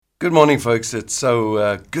Good morning, folks. It's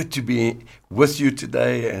so good to be with you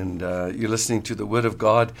today, and you're listening to the Word of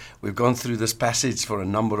God. We've gone through this passage for a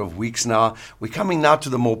number of weeks now. We're coming now to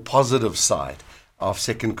the more positive side of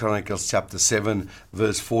 2 Chronicles chapter 7,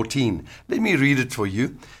 verse 14. Let me read it for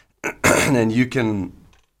you, and you can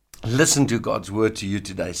listen to God's word to you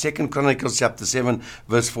today. 2 Chronicles chapter 7,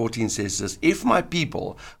 verse 14 says this: "If my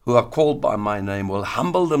people who are called by my name will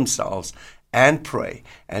humble themselves and pray,"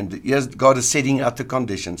 and yes, God is setting out the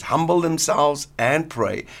conditions, "humble themselves and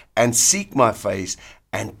pray and seek my face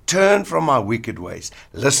and turn from my wicked ways."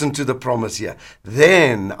 Listen to the promise here.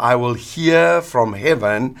 "Then I will hear from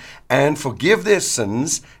heaven and forgive their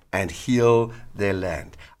sins and heal their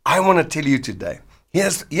land." I want to tell you today,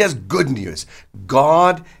 here's good news.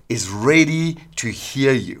 God is ready to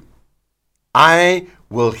hear you. I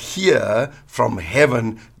will hear from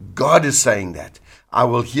heaven. God is saying that. I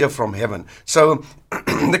will hear from heaven. So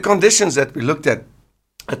the conditions that we looked at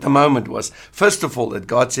the moment was, first of all, that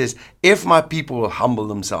God says, if my people will humble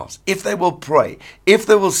themselves, if they will pray, if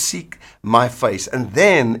they will seek my face, and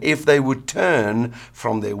then if they would turn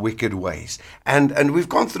from their wicked ways. And we've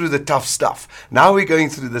gone through the tough stuff. Now we're going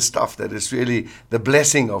through the stuff that is really the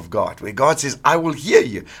blessing of God, where God says, I will hear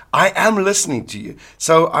you. I am listening to you.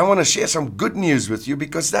 So I want to share some good news with you,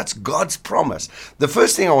 because that's God's promise. The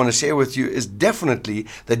first thing I want to share with you is definitely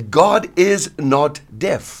that God is not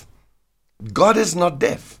deaf. God is not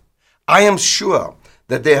deaf. I am sure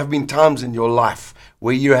that there have been times in your life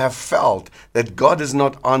where you have felt that God is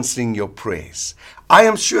not answering your prayers. I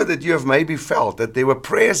am sure that you have maybe felt that there were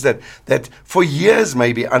prayers that for years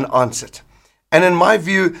may be unanswered. And in my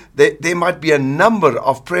view, there might be a number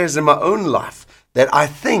of prayers in my own life that I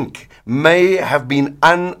think may have been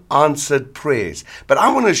unanswered prayers. But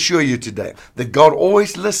I want to assure you today that God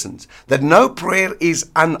always listens, that no prayer is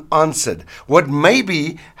unanswered. What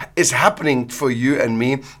maybe is happening for you and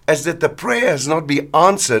me is that the prayer has not been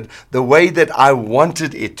answered the way that I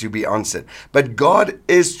wanted it to be answered. But God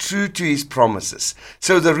is true to his promises.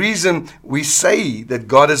 So the reason we say that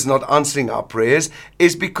God is not answering our prayers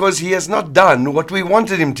is because he has not done what we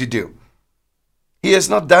wanted him to do. He has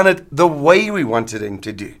not done it the way we wanted him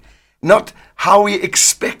to do. Not how we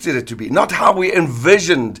expected it to be, not how we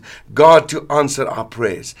envisioned God to answer our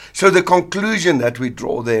prayers. So the conclusion that we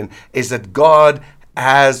draw then is that God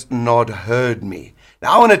has not heard me.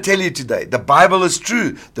 Now I want to tell you today, the Bible is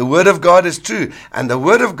true, the Word of God is true, and the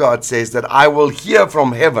Word of God says that I will hear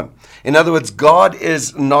from heaven. In other words, God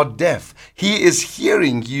is not deaf. He is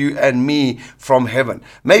hearing you and me from heaven.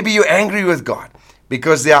 Maybe you're angry with God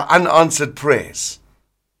because there are unanswered prayers.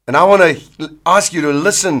 And I want to ask you to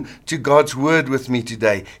listen to God's word with me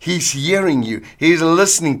today. He's hearing you. He's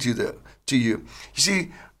listening to you. You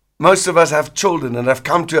see, most of us have children and have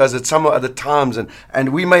come to us at some other times, and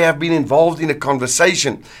we may have been involved in a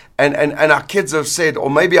conversation, and our kids have said, or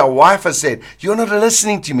maybe our wife has said, "You're not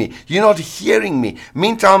listening to me. You're not hearing me."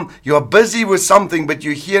 Meantime, you're busy with something, but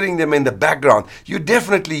you're hearing them in the background. You're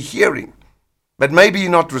definitely hearing. But maybe you're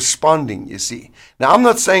not responding, you see. Now, I'm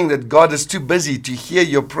not saying that God is too busy to hear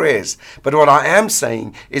your prayers. But what I am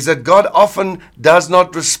saying is that God often does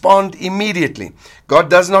not respond immediately. God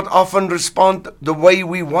does not often respond the way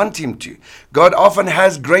we want him to. God often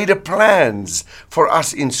has greater plans for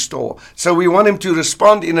us in store. So we want him to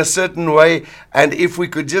respond in a certain way. And if we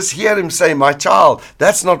could just hear him say, "My child,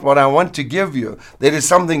 that's not what I want to give you. There is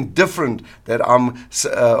something different that I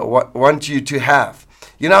want you to have."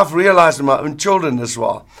 You know, I've realized in my own children as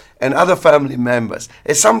well, and other family members,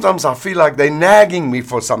 is sometimes I feel like they're nagging me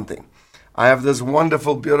for something. I have this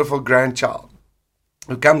wonderful, beautiful grandchild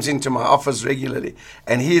who comes into my office regularly,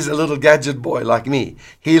 and he's a little gadget boy like me.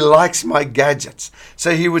 He likes my gadgets.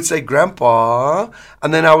 So he would say, "Grandpa,"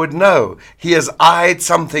 and then I would know he has eyed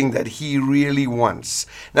something that he really wants.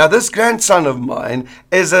 Now, this grandson of mine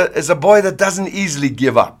is a boy that doesn't easily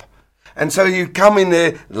give up. And so he'd come in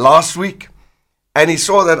there last week, and he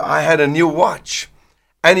saw that I had a new watch.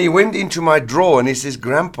 And he went into my drawer and he says,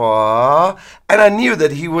 "Grandpa," and I knew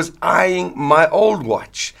that he was eyeing my old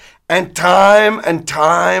watch. And time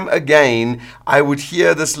again, I would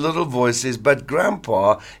hear this little voice says, "But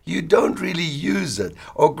Grandpa, you don't really use it."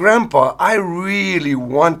 Or, "Grandpa, I really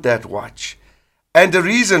want that watch." And the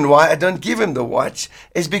reason why I don't give him the watch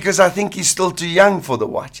is because I think he's still too young for the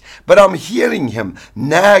watch. But I'm hearing him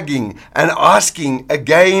nagging and asking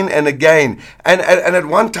again and again. And at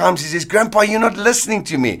one time he says, "Grandpa, you're not listening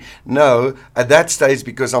to me." No, at that stage,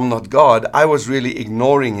 because I'm not God, I was really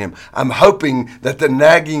ignoring him. I'm hoping that the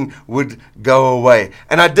nagging would go away.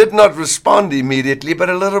 And I did not respond immediately, but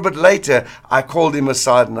a little bit later, I called him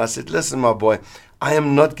aside and I said, "Listen, my boy, I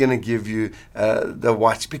am not going to give you the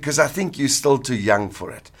watch because I think you're still too young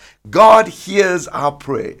for it. God hears our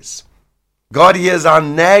prayers. God hears our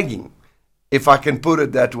nagging, if I can put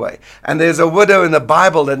it that way. And there's a widow in the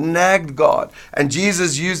Bible that nagged God. And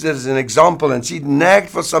Jesus used it as an example. And she nagged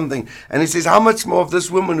for something. And he says, how much more of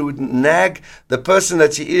this woman who would nag the person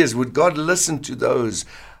that she is? Would God listen to those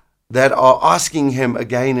that are asking him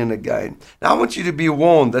again and again? Now I want you to be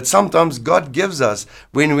warned that sometimes God gives us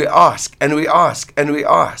when we ask and we ask and we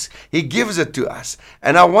ask. He gives it to us.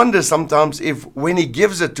 And I wonder sometimes if when he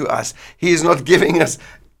gives it to us, he is not giving us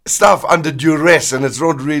stuff under duress and it's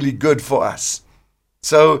not really good for us.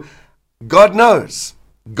 So God knows.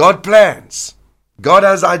 God plans. God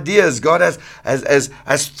has ideas. God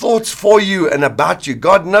has thoughts for you and about you.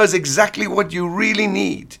 God knows exactly what you really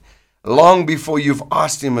need long before you've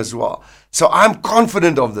asked him as well. So I'm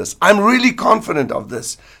confident of this. I'm really confident of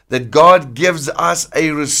this, that God gives us a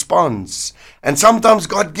response. And sometimes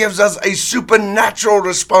God gives us a supernatural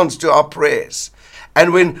response to our prayers.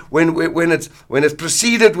 And when it's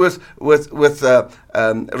preceded with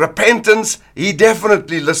repentance, he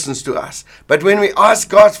definitely listens to us. But when we ask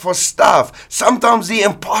God for stuff, sometimes the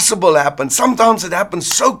impossible happens. Sometimes it happens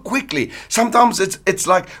so quickly. Sometimes it's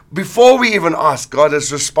like before we even ask, God has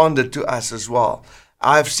responded to us as well.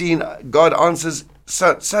 I've seen God answers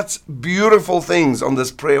such beautiful things on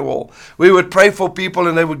this prayer wall. We would pray for people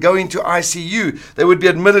and they would go into ICU. They would be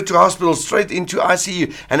admitted to hospital, straight into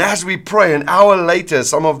ICU. And as we pray, an hour later,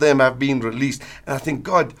 some of them have been released. And I think,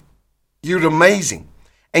 God, you're amazing.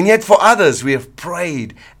 And yet for others, we have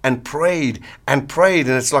prayed and prayed and prayed.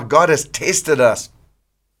 And it's like God has tested us.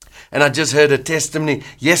 And I just heard a testimony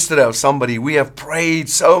yesterday of somebody. We have prayed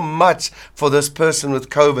so much for this person with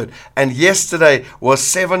COVID. And yesterday was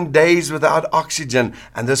 7 days without oxygen.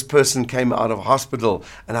 And this person came out of hospital.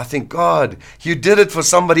 And I think, God, you did it for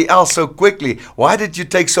somebody else so quickly. Why did you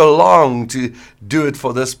take so long to do it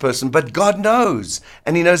for this person? But God knows.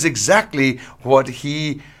 And he knows exactly what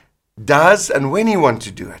he does and when he wants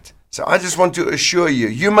to do it. So I just want to assure you,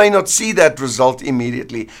 you may not see that result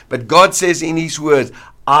immediately. But God says in his words,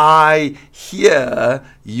 I hear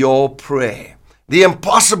your prayer. The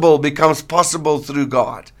impossible becomes possible through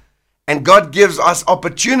God. And God gives us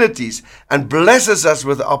opportunities and blesses us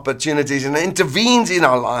with opportunities and intervenes in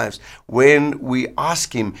our lives when we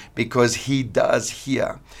ask him, because he does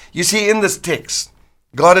hear. You see, in this text,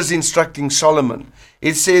 God is instructing Solomon.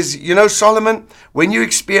 It says, you know, Solomon, when you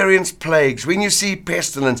experience plagues, when you see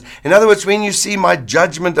pestilence, in other words, when you see my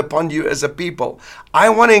judgment upon you as a people, I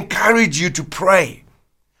want to encourage you to pray.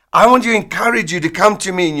 I want to encourage you to come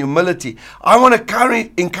to me in humility. I want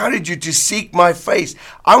to encourage you to seek my face.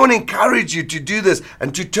 I want to encourage you to do this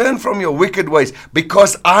and to turn from your wicked ways,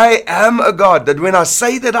 because I am a God that when I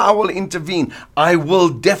say that I will intervene, I will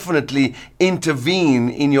definitely intervene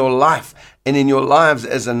in your life and in your lives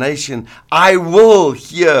as a nation. I will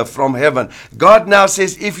hear from heaven. God now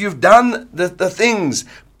says, if you've done the things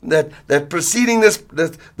that preceding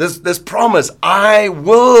this promise, I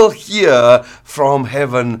will hear from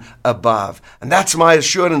heaven above. And that's my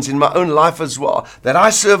assurance in my own life as well, that I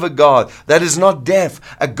serve a God that is not deaf,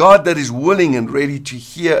 a God that is willing and ready to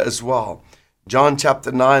hear as well. John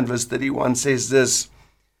chapter 9 verse 31 says this,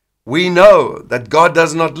 we know that God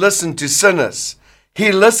does not listen to sinners.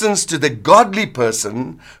 He listens to the godly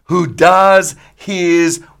person who does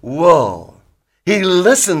his will. He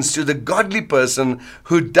listens to the godly person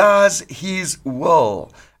who does his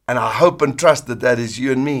will. And I hope and trust that that is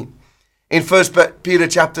you and me. In 1 Peter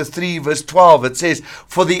chapter 3 verse 12, it says,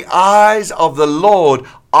 for the eyes of the Lord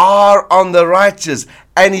are on the righteous,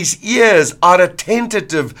 and his ears are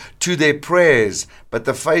attentive to their prayers. But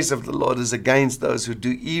the face of the Lord is against those who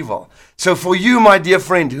do evil. So for you, my dear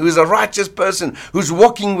friend, who is a righteous person, who's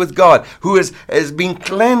walking with God, who has been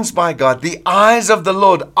cleansed by God, the eyes of the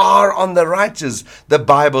Lord are on the righteous, the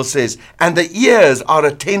Bible says, and the ears are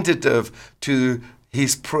attentive to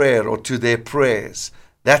his prayer or to their prayers.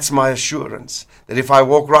 That's my assurance, that if I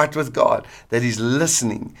walk right with God, that he's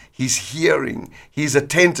listening, he's hearing, he's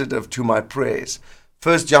attentive to my prayers.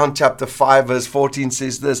 1 John chapter 5 verse 14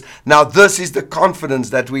 says this, now this is the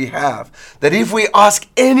confidence that we have, that if we ask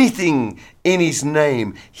anything in his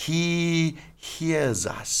name, he hears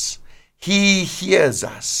us. He hears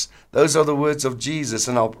us. Those are the words of Jesus,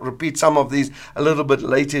 and I'll repeat some of these a little bit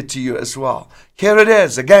later to you as well. Here it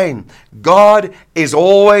is again. God is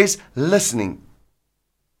always listening.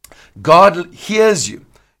 God hears you.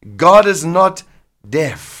 God is not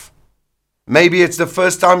deaf. Maybe it's the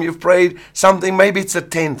first time you've prayed something. Maybe it's the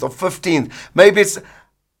 10th or 15th. Maybe it's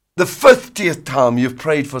the 50th time you've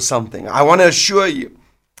prayed for something. I want to assure you,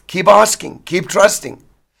 keep asking, keep trusting,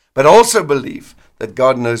 but also believe that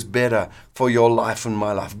God knows better for your life and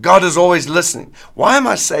my life. God is always listening. Why am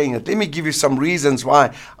I saying it? Let me give you some reasons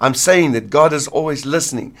why I'm saying that God is always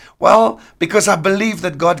listening. Well, because I believe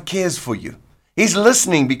that God cares for you. He's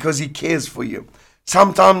listening because He cares for you.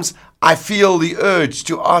 Sometimes I feel the urge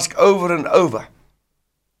to ask over and over.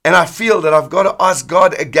 And I feel that I've got to ask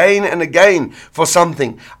God again and again for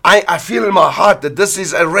something. I feel in my heart that this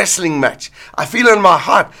is a wrestling match. I feel in my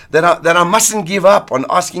heart that I mustn't give up on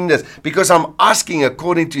asking this, because I'm asking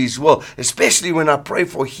according to His will, especially when I pray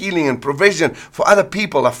for healing and provision for other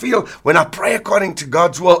people. I feel when I pray according to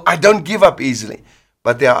God's will, I don't give up easily.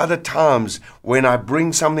 But there are other times when I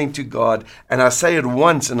bring something to God and I say it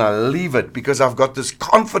once and I leave it, because I've got this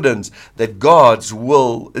confidence that God's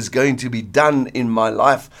will is going to be done in my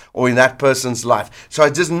life or in that person's life. So I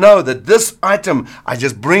just know that this item I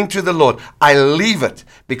just bring to the Lord. I leave it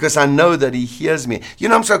because I know that He hears me. You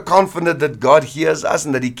know, I'm so confident that God hears us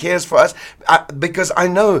and that He cares for us, because I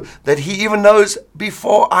know that He even knows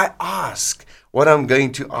before I ask what I'm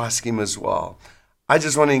going to ask Him as well. I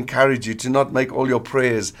just want to encourage you to not make all your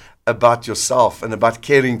prayers about yourself and about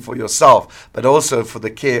caring for yourself, but also for the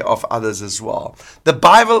care of others as well. The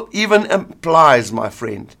Bible even implies, my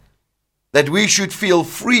friend, that we should feel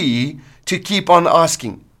free to keep on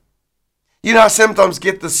asking. You know, I sometimes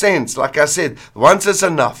get the sense, like I said, once is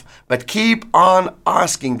enough, but keep on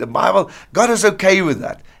asking. The Bible, God is okay with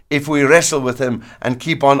that if we wrestle with Him and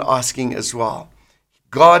keep on asking as well.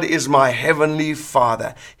 God is my heavenly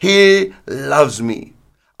Father. He loves me.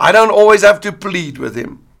 I don't always have to plead with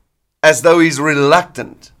Him as though He's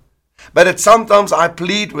reluctant. But sometimes I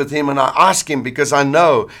plead with Him and I ask Him because I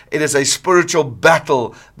know it is a spiritual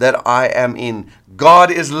battle that I am in.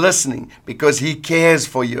 God is listening because He cares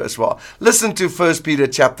for you as well. Listen to 1 Peter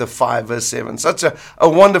chapter 5 verse 7. Such a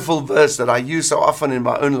wonderful verse that I use so often in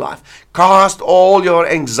my own life. Cast all your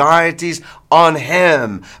anxieties on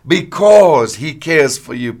Him because He cares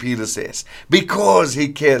for you, Peter says. Because He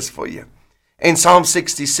cares for you. In Psalm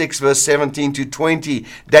 66 verse 17 to 20,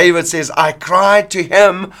 David says, I cried to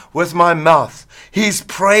Him with my mouth. His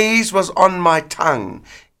praise was on my tongue.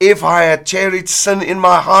 If I had cherished sin in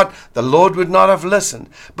my heart, the Lord would not have listened.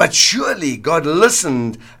 But surely God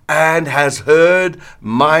listened and has heard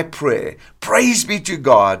my prayer. Praise be to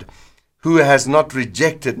God, who has not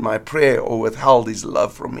rejected my prayer or withheld His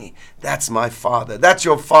love from me. That's my Father. That's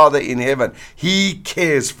your Father in heaven. He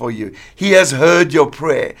cares for you. He has heard your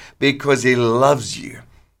prayer because He loves you.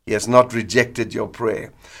 He has not rejected your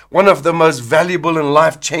prayer. One of the most valuable and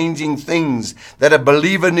life-changing things that a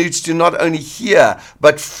believer needs to not only hear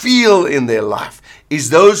but feel in their life is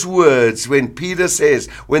those words when Peter says,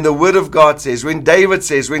 when the Word of God says, when David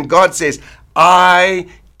says, when God says, I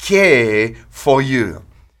care for you.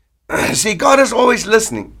 See, God is always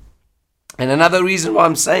listening. And another reason why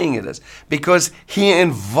I'm saying it is because He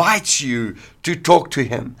invites you to talk to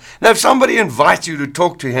Him. Now, if somebody invites you to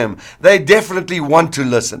talk to Him, they definitely want to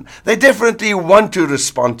listen. They definitely want to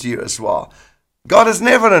respond to you as well. God is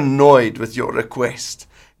never annoyed with your request.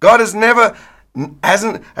 God is not a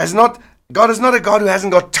God who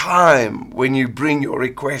hasn't got time when you bring your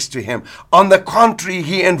request to Him. On the contrary,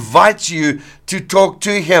 He invites you to talk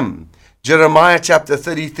to Him. Jeremiah chapter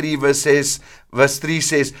 33 verse 3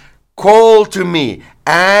 says, call to me,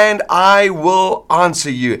 and I will answer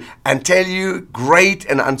you and tell you great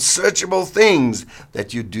and unsearchable things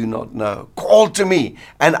that you do not know. Call to me,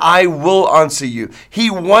 and I will answer you. He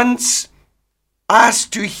wants us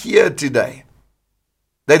to hear today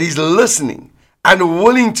that He's listening and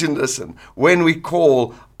willing to listen when we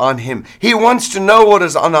call on Him. He wants to know what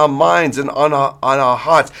is on our minds and on our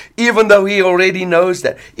hearts, even though He already knows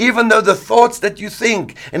that. Even though the thoughts that you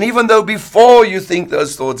think, and even though before you think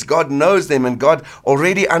those thoughts, God knows them and God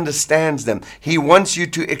already understands them. He wants you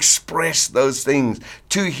to express those things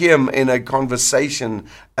to Him in a conversation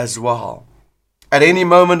as well. At any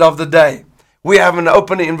moment of the day, we have an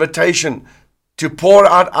open invitation to pour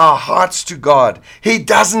out our hearts to God. He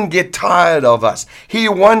doesn't get tired of us. He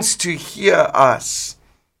wants to hear us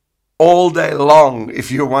all day long, if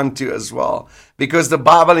you want to as well. Because the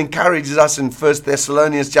Bible encourages us in 1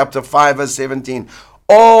 Thessalonians chapter 5 verse 17,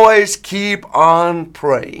 always keep on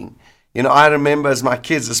praying. You know, I remember as my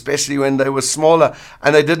kids, especially when they were smaller,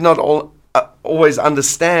 and they did not always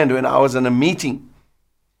understand when I was in a meeting,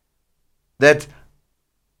 that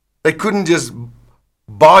they couldn't just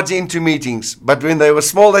barge into meetings. But when they were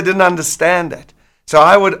small, they didn't understand that. So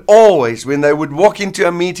I would always, when they would walk into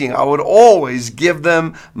a meeting, I would always give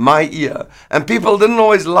them my ear. And people didn't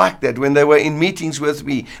always like that when they were in meetings with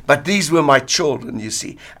me. But these were my children, you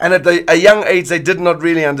see. And at a young age, they did not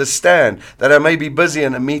really understand that I may be busy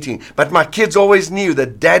in a meeting. But my kids always knew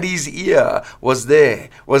that Daddy's ear was there,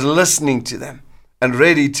 was listening to them and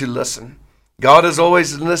ready to listen. God is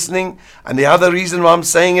always listening. And the other reason why I'm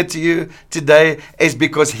saying it to you today is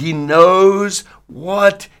because He knows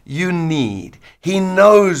what you need. He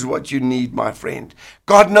knows what you need, my friend.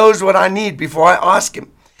 God knows what I need before I ask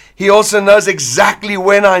Him. He also knows exactly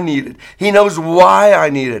when I need it. He knows why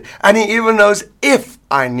I need it. And He even knows if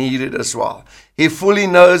I need it as well. He fully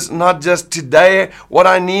knows not just today what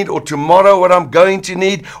I need, or tomorrow what I'm going to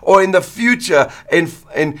need, or in the future,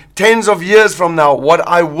 in tens of years from now, what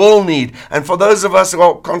I will need. And for those of us who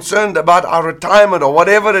are concerned about our retirement or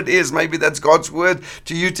whatever it is, maybe that's God's word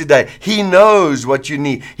to you today. He knows what you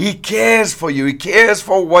need. He cares for you. He cares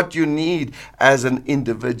for what you need as an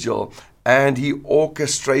individual. And He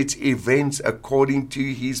orchestrates events according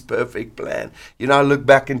to His perfect plan. You know, I look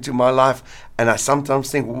back into my life and I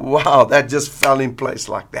sometimes think, wow, that just fell in place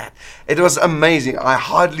like that. It was amazing. I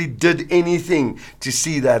hardly did anything to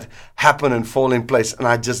see that happen and fall in place. And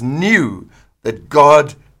I just knew that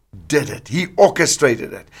God did it. He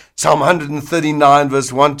orchestrated it. Psalm 139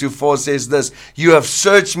 verse 1 to 4 says this: You have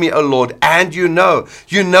searched me, O Lord, and you know.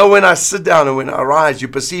 You know when I sit down and when I rise. You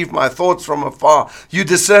perceive my thoughts from afar. You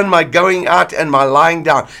discern my going out and my lying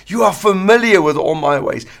down. You are familiar with all my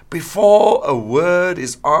ways. Before a word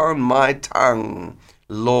is on my tongue,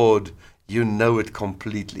 Lord, you know it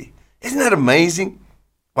completely. Isn't that amazing?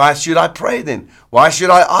 Why should I pray then? Why should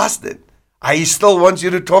I ask then? He still wants you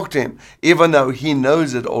to talk to Him, even though He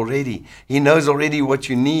knows it already. He knows already what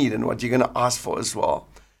you need and what you're going to ask for as well.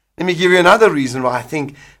 Let me give you another reason why I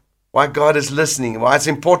think why God is listening, why it's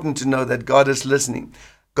important to know that God is listening.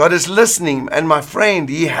 God is listening, and my friend,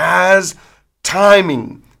 He has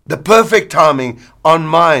timing, the perfect timing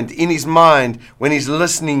in His mind when He's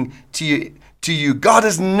listening to you. God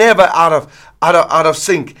is never out of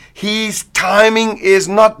sync. His timing is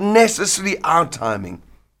not necessarily our timing.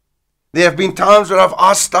 There have been times where I've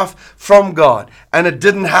asked stuff from God and it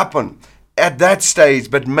didn't happen at that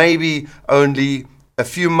stage, but maybe only a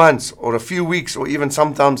few months or a few weeks or even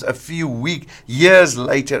sometimes a few years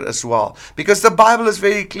later as well. Because the Bible is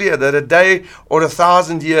very clear that a day or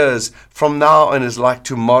 1,000 years from now and is like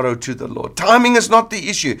tomorrow to the Lord. Timing is not the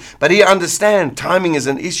issue, but He understands timing is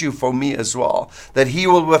an issue for me as well. That He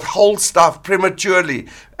will withhold stuff prematurely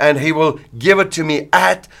and He will give it to me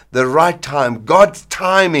at the right time. God's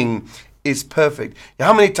timing is perfect.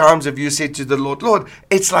 How many times have you said to the Lord, Lord,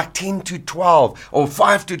 it's like 10 to 12 or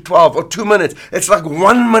 5 to 12 or 2 minutes. It's like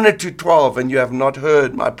 1 minute to 12 and you have not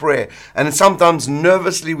heard my prayer. And sometimes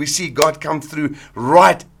nervously we see God come through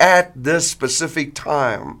right at this specific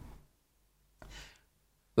time.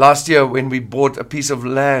 Last year when we bought a piece of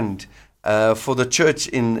land for the church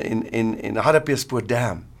in Harapespoort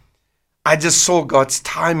Dam, I just saw God's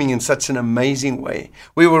timing in such an amazing way.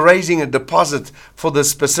 We were raising a deposit for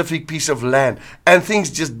this specific piece of land, and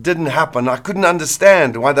things just didn't happen. I couldn't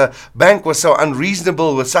understand why the bank was so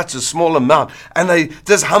unreasonable with such a small amount. And they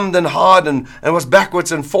just hummed and hawed and was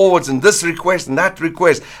backwards and forwards and this request and that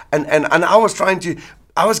request. And I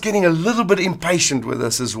was getting a little bit impatient with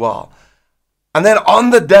this as well. And then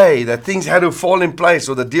on the day that things had to fall in place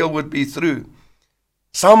or the deal would be through,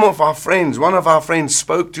 one of our friends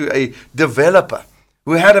spoke to a developer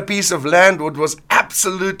who had a piece of land which was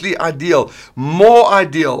absolutely ideal,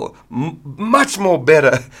 much more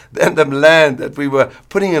better than the land that we were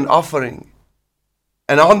putting an offering.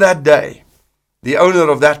 And on that day, the owner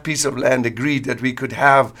of that piece of land agreed that we could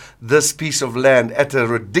have this piece of land at a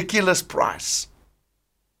ridiculous price.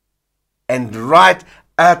 And right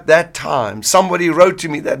at that time, somebody wrote to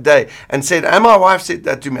me that day and said, and my wife said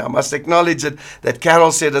that to me, I must acknowledge it, that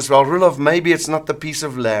Carol said as well, Rudolph, maybe it's not the piece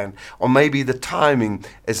of land, or maybe the timing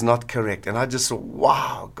is not correct. And I just thought,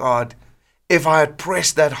 wow, God, if I had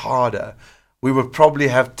pressed that harder, we would probably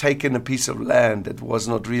have taken a piece of land that was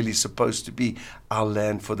not really supposed to be our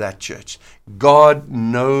land for that church. God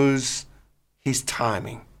knows His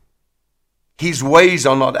timing. His ways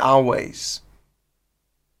are not our ways.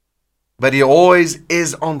 But He always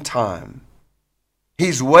is on time.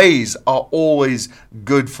 His ways are always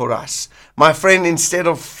good for us. My friend, instead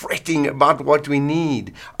of fretting about what we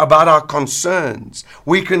need, about our concerns,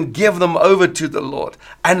 we can give them over to the Lord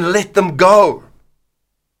and let them go.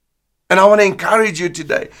 And I want to encourage you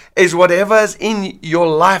today, is whatever is in your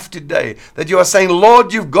life today, that you are saying,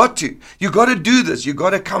 Lord, you've got to do this, you've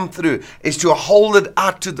got to come through, is to hold it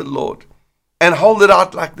out to the Lord. And hold it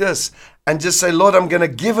out like this and just say, Lord, I'm going to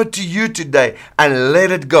give it to you today and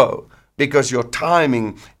let it go because your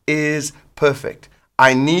timing is perfect.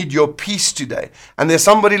 I need your peace today. And there's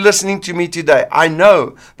somebody listening to me today. I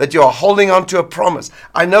know that you are holding on to a promise.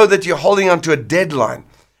 I know that you're holding on to a deadline.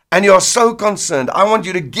 And you're so concerned. I want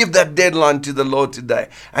you to give that deadline to the Lord today.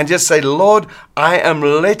 And just say, Lord, I am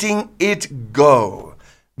letting it go.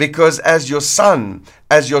 Because as your son,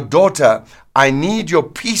 as your daughter, I need your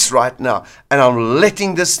peace right now. And I'm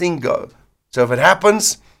letting this thing go. So if it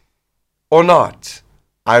happens or not,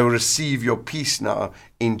 I will receive your peace now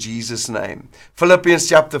in Jesus' name. Philippians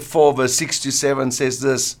chapter 4 verse 6 to 7 says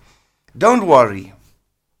this. Don't worry.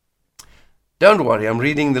 Don't worry. I'm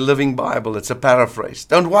reading the Living Bible. It's a paraphrase.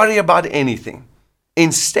 Don't worry about anything.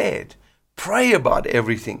 Instead, pray about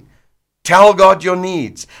everything. Tell God your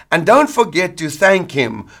needs. And don't forget to thank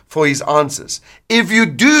Him for His answers. If you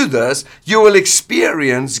do this, you will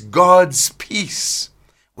experience God's peace,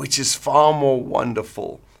 which is far more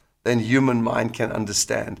wonderful than human mind can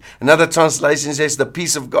understand. Another translation says the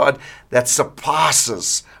peace of God that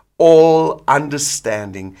surpasses all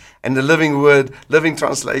understanding. And the Living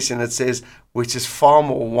Translation, it says, which is far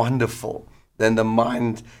more wonderful than the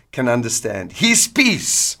mind can understand. His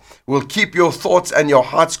peace will keep your thoughts and your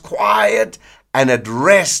hearts quiet and at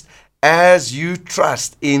rest as you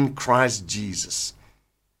trust in Christ Jesus.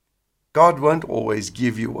 God won't always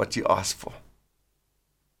give you what you ask for.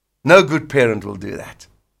 No good parent will do that.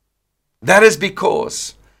 That is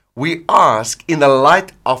because we ask in the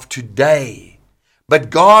light of today,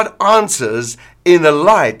 but God answers in the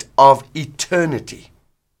light of eternity.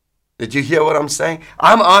 Did you hear what I'm saying?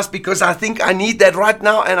 I'm asked because I think I need that right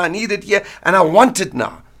now, and I need it here, and I want it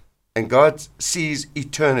now. And God sees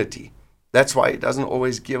eternity. That's why He doesn't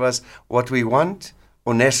always give us what we want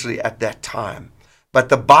or necessarily at that time. But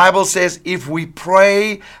the Bible says if we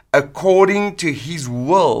pray according to His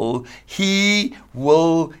will, He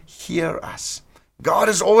will hear us. God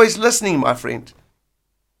is always listening, my friend.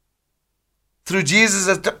 Through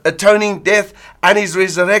Jesus' atoning death and His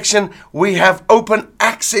resurrection, we have open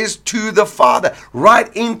access to the Father,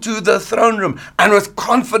 right into the throne room. And with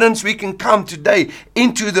confidence, we can come today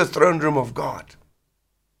into the throne room of God.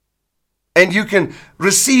 And you can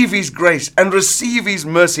receive His grace and receive His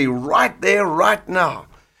mercy right there, right now.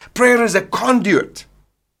 Prayer is a conduit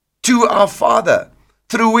to our Father,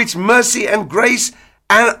 through which mercy and grace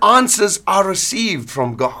and answers are received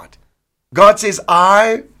from God. God says,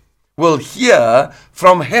 I will hear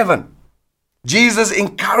from heaven. Jesus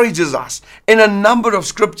encourages us in a number of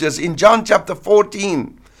scriptures in John chapter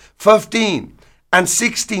 14, 15, and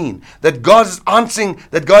 16 that God is answering,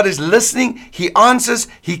 that God is listening, He answers,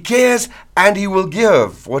 He cares, and He will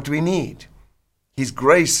give what we need. His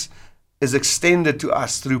grace is extended to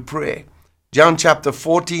us through prayer. John chapter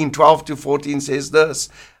 14, 12 to 14 says this,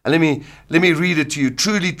 and let me read it to you.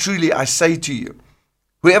 Truly, truly, I say to you,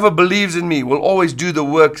 whoever believes in me will always do the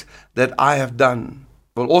works that I have done,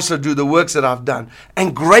 will also do the works that I've done.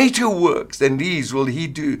 And greater works than these will he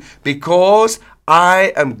do, because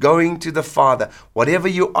I am going to the Father. Whatever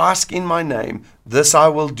you ask in my name, this I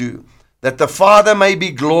will do, that the Father may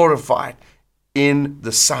be glorified in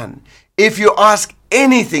the Son. If you ask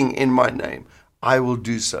anything in my name, I will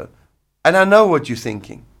do so. And I know what you're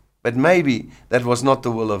thinking, but maybe that was not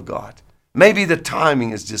the will of God. Maybe the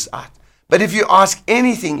timing is just out. But if you ask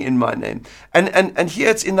anything in my name, and here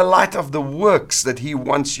it's in the light of the works that He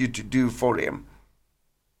wants you to do for Him.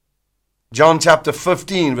 John chapter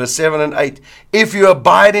 15, verse 7 and 8. If you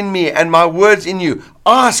abide in me and my words in you,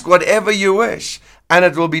 ask whatever you wish, and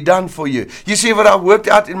it will be done for you. You see, what I've worked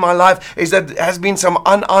out in my life is that there has been some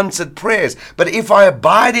unanswered prayers. But if I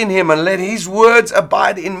abide in Him and let His words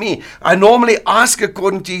abide in me, I normally ask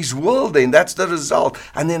according to His will then. That's the result.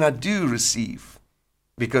 And then I do receive,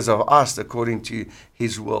 because I've asked according to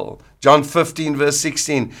His will. John 15, verse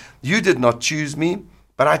 16. You did not choose me,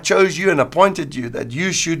 but I chose you and appointed you that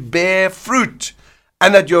you should bear fruit,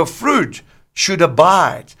 and that your fruit should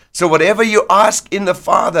abide. So whatever you ask in the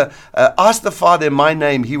Father, ask the Father in my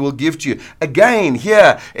name, He will give to you. Again,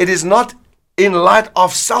 here, it is not in light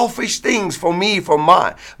of selfish things for me, for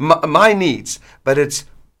my needs, but it's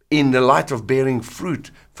in the light of bearing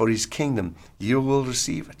fruit for His kingdom. You will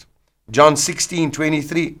receive it. John 16,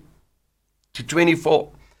 23 to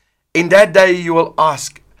 24. In that day you will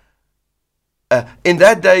ask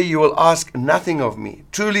nothing of me.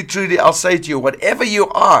 Truly, truly, I'll say to you, whatever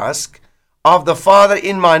you ask of the Father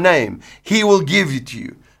in my name, He will give it to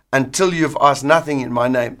you, until you've asked nothing in my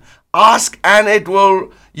name. Ask and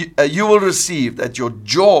you will receive, that your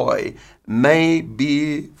joy may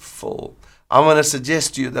be full. I want to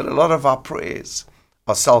suggest to you that a lot of our prayers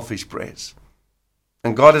are selfish prayers.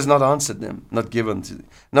 And God has not answered them, not given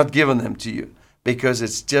them to you, because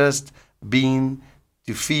it's just been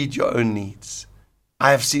to feed your own needs. I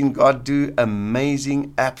have seen God do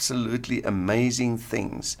amazing, absolutely amazing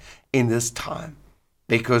things in this time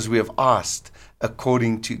because we have asked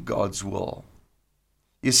according to God's will.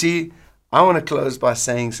 You see, I want to close by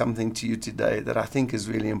saying something to you today that I think is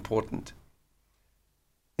really important.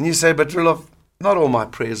 And you say, but Rilov, not all my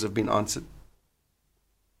prayers have been answered.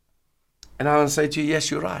 And I want to say to you, yes,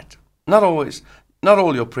 you're right. Not always. Not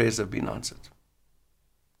all your prayers have been answered.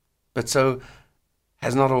 But so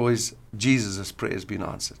has not always Jesus' prayers been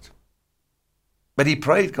answered. But he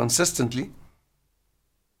prayed consistently.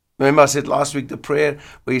 Remember I said last week the prayer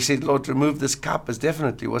where he said, Lord, remove this cup was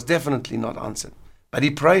definitely not answered. But he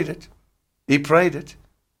prayed it. He prayed it.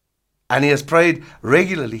 And he has prayed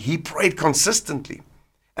regularly. He prayed consistently.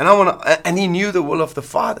 And he knew the will of the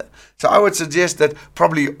Father. So I would suggest that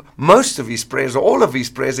probably most of his prayers, or all of his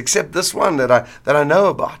prayers, except this one that I know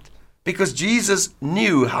about, because Jesus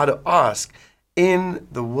knew how to ask in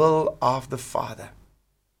the will of the Father.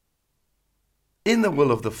 In the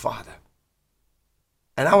will of the Father.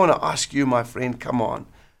 And I want to ask you, my friend, come on.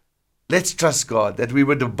 Let's trust God that we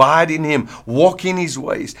would abide in him, walk in his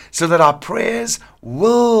ways, so that our prayers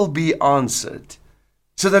will be answered,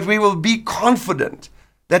 so that we will be confident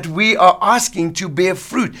that we are asking to bear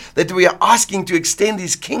fruit, that we are asking to extend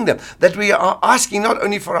his kingdom, that we are asking not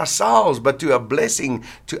only for ourselves, but to a blessing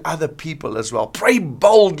to other people as well. Pray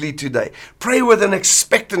boldly today. Pray with an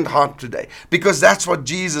expectant heart today, because that's what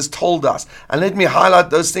Jesus told us. And let me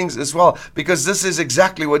highlight those things as well, because this is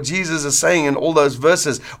exactly what Jesus is saying in all those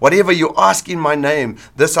verses. Whatever you ask in my name,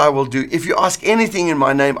 this I will do. If you ask anything in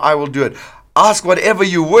my name, I will do it. Ask whatever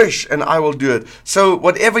you wish, and I will do it. So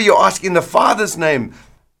whatever you ask in the Father's name,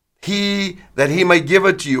 that he may give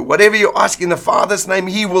it to you. Whatever you ask in the Father's name,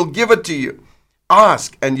 he will give it to you.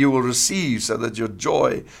 Ask and you will receive, so that your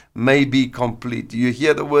joy may be complete. Do you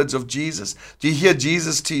hear the words of Jesus? Do you hear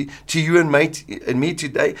Jesus to you and me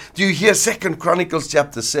today? Do you hear 2 Chronicles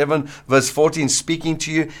chapter 7 verse 14 speaking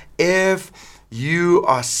to you? If you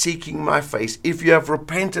are seeking my face, if you have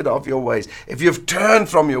repented of your ways, if you have turned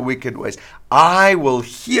from your wicked ways, I will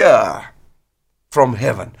hear from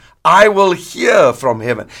heaven. I will hear from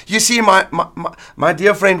heaven. You see, my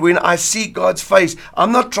dear friend, when I see God's face,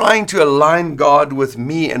 I'm not trying to align God with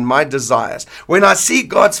me and my desires. When I see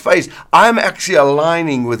God's face, I'm actually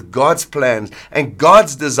aligning with God's plans and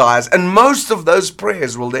God's desires. And most of those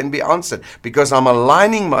prayers will then be answered because I'm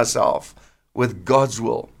aligning myself with God's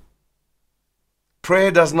will.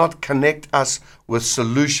 Prayer does not connect us with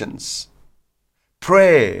solutions.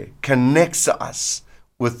 Prayer connects us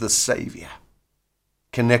with the Savior.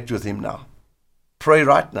 Connect with him now. Pray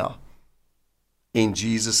right now. In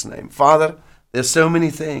Jesus' name. Father, there's so many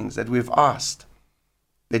things that we've asked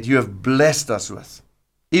that you have blessed us with.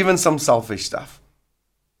 Even some selfish stuff.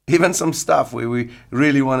 Even some stuff where we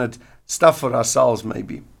really wanted stuff for ourselves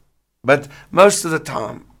maybe. But most of the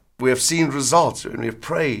time we have seen results when we've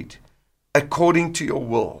prayed according to your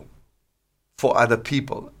will for other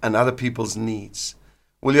people and other people's needs.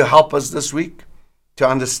 Will you help us this week to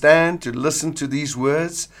understand, to listen to these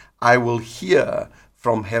words? I will hear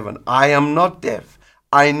from heaven. I am not deaf.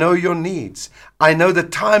 I know your needs. I know the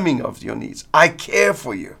timing of your needs. I care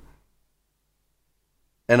for you.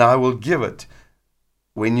 And I will give it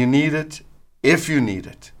when you need it, if you need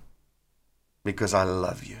it, because I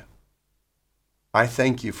love you. I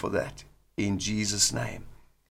thank you for that in Jesus' name.